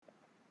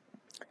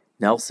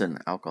Nelson,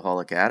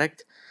 alcoholic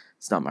addict.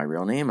 It's not my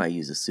real name. I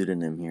use a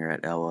pseudonym here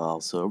at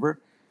LOL Sober.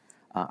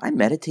 I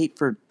meditate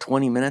for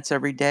 20 minutes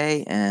every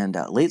day, and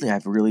lately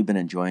I've really been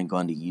enjoying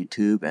going to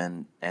YouTube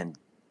and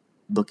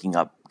looking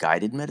up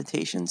guided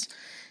meditations.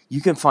 You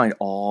can find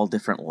all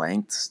different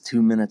lengths,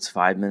 2 minutes,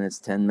 5 minutes,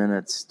 10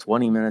 minutes,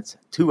 20 minutes,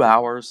 2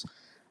 hours,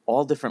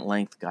 all different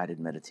length guided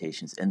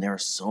meditations. And there are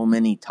so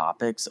many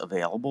topics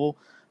available.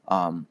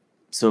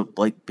 So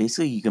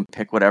basically you can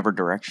pick whatever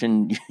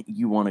direction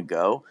you want to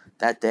go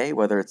that day,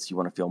 whether it's you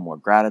want to feel more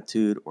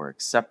gratitude or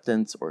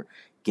acceptance or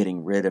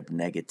getting rid of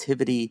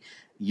negativity.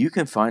 You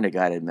can find a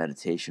guided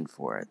meditation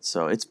for it.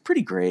 So it's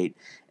pretty great.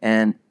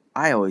 And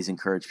I always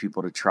encourage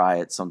people to try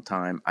it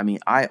sometime. I mean,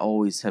 I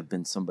always have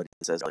been somebody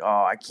that says, like,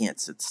 oh, I can't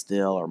sit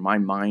still, or my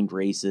mind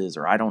races,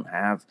 or I don't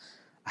have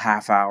a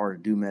half hour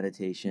to do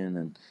meditation.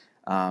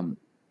 And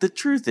the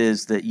truth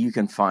is that you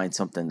can find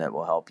something that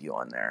will help you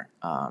on there.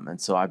 And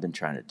so I've been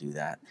trying to do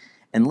that.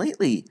 And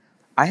lately,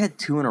 I had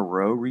 2 in a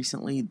row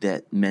recently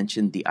that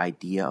mentioned the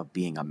idea of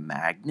being a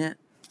magnet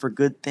for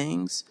good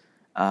things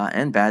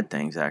and bad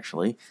things,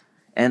 actually.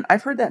 And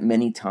I've heard that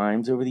many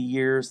times over the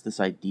years, this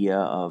idea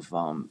of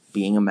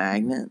being a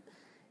magnet,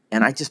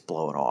 and I just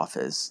blow it off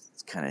as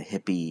kind of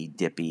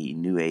hippy-dippy,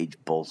 new age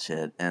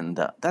bullshit, and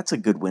that's a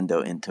good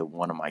window into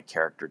one of my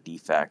character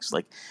defects.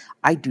 Like,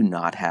 I do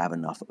not have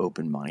enough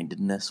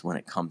open-mindedness when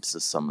it comes to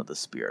some of the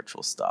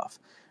spiritual stuff.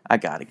 I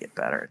got to get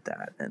better at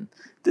that, and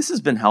this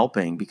has been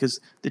helping because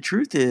the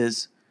truth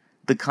is,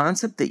 the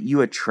concept that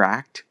you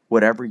attract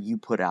whatever you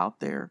put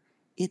out there,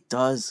 it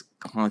does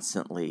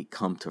constantly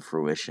come to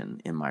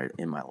fruition in my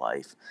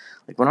life.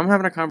 Like when I'm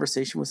having a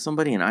conversation with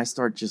somebody and I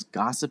start just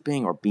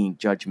gossiping or being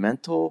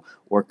judgmental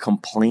or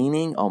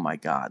complaining, oh my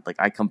God, like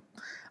I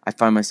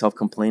find myself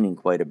complaining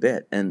quite a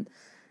bit, and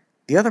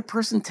the other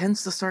person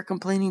tends to start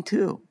complaining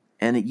too,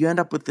 and you end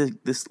up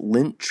with this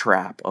lint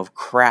trap of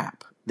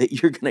crap that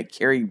you're going to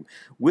carry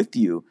with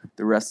you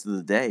the rest of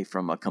the day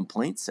from a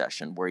complaint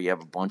session where you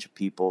have a bunch of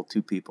people,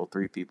 2 people,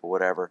 3 people,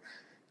 whatever,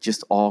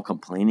 just all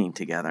complaining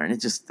together. And it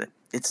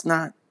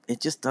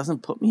just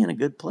doesn't put me in a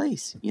good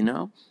place, you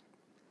know?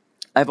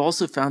 I've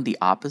also found the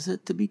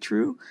opposite to be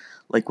true.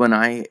 Like when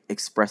I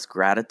express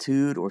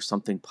gratitude or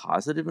something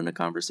positive in a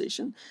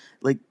conversation,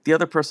 like the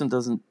other person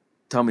doesn't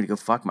tell me to go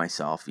fuck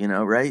myself, you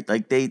know, right?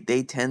 Like they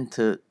tend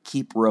to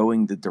keep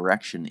rowing the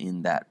direction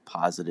in that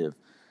positive,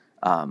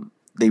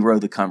 they row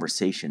the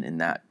conversation in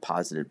that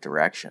positive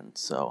direction.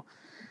 So,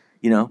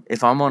 you know,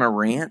 if I'm on a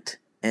rant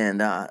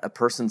and a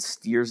person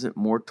steers it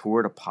more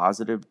toward a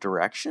positive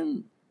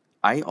direction,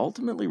 I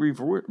ultimately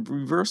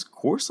reverse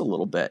course a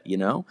little bit, you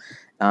know,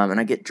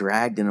 and I get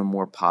dragged in a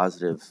more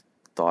positive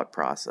thought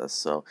process.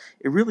 So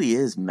it really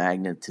is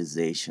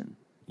magnetization,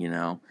 you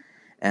know.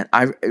 And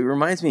it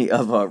reminds me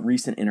of a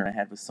recent interview I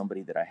had with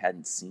somebody that I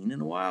hadn't seen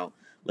in a while.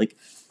 Like,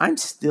 I'm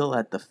still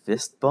at the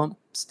fist bump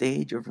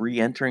stage of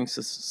re-entering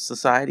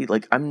society.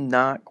 Like, I'm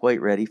not quite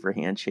ready for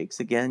handshakes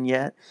again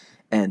yet.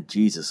 And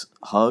Jesus,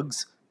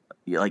 hugs,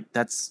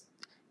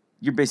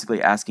 you're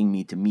basically asking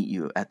me to meet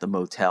you at the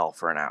motel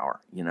for an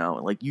hour, you know?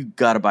 Like, you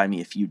got to buy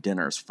me a few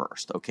dinners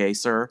first, okay,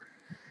 sir?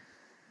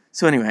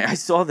 So anyway, I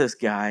saw this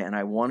guy and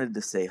I wanted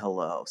to say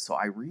hello. So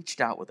I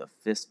reached out with a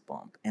fist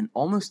bump, and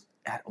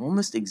at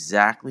almost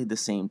exactly the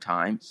same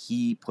time,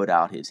 he put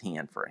out his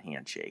hand for a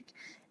handshake.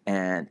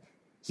 And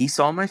he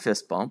saw my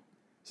fist bump.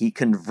 He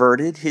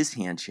converted his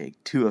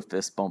handshake to a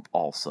fist bump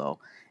also.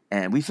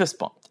 And we fist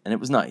bumped, and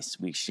it was nice.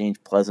 We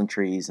exchanged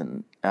pleasantries,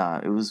 and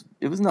it was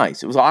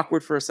nice. It was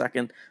awkward for a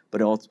second, but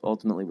it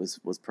ultimately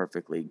was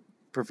perfectly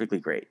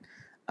great.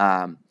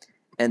 And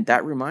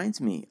that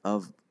reminds me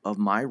of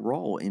my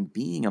role in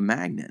being a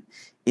magnet.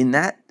 In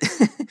that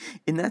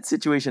in that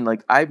situation,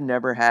 like I've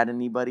never had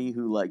anybody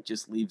who like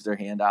just leaves their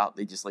hand out.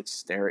 They just like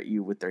stare at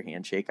you with their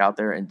handshake out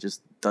there and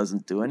just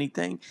doesn't do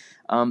anything.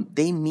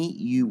 They meet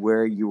you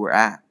where you were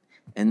at.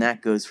 And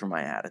that goes for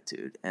my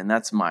attitude. And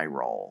that's my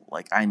role.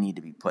 Like I need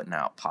to be putting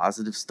out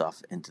positive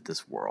stuff into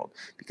this world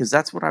because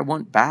that's what I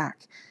want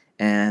back.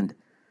 And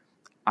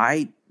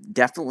I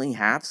definitely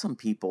have some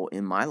people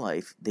in my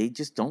life, they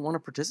just don't want to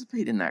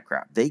participate in that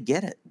crap. They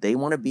get it. They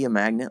want to be a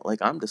magnet like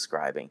I'm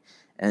describing.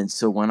 And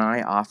so when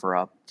I offer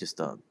up just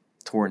a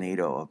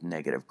tornado of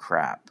negative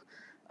crap,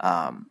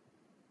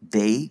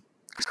 they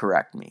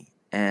correct me.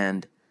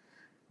 And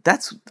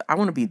I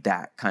want to be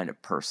that kind of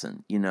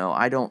person. You know,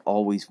 I don't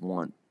always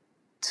want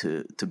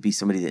to be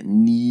somebody that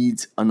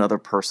needs another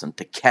person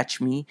to catch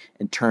me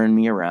and turn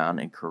me around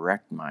and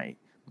correct my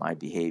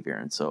behavior.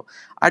 And so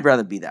I'd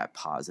rather be that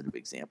positive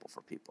example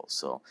for people.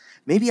 So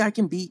maybe I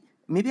can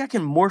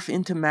morph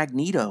into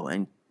Magneto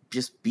and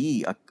just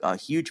be a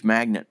huge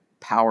magnet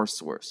power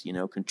source, you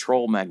know,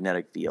 control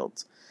magnetic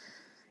fields.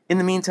 In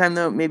the meantime,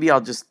 though, maybe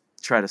I'll just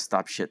try to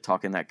stop shit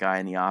talking that guy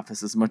in the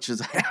office as much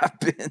as I have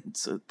been.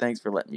 So thanks for letting me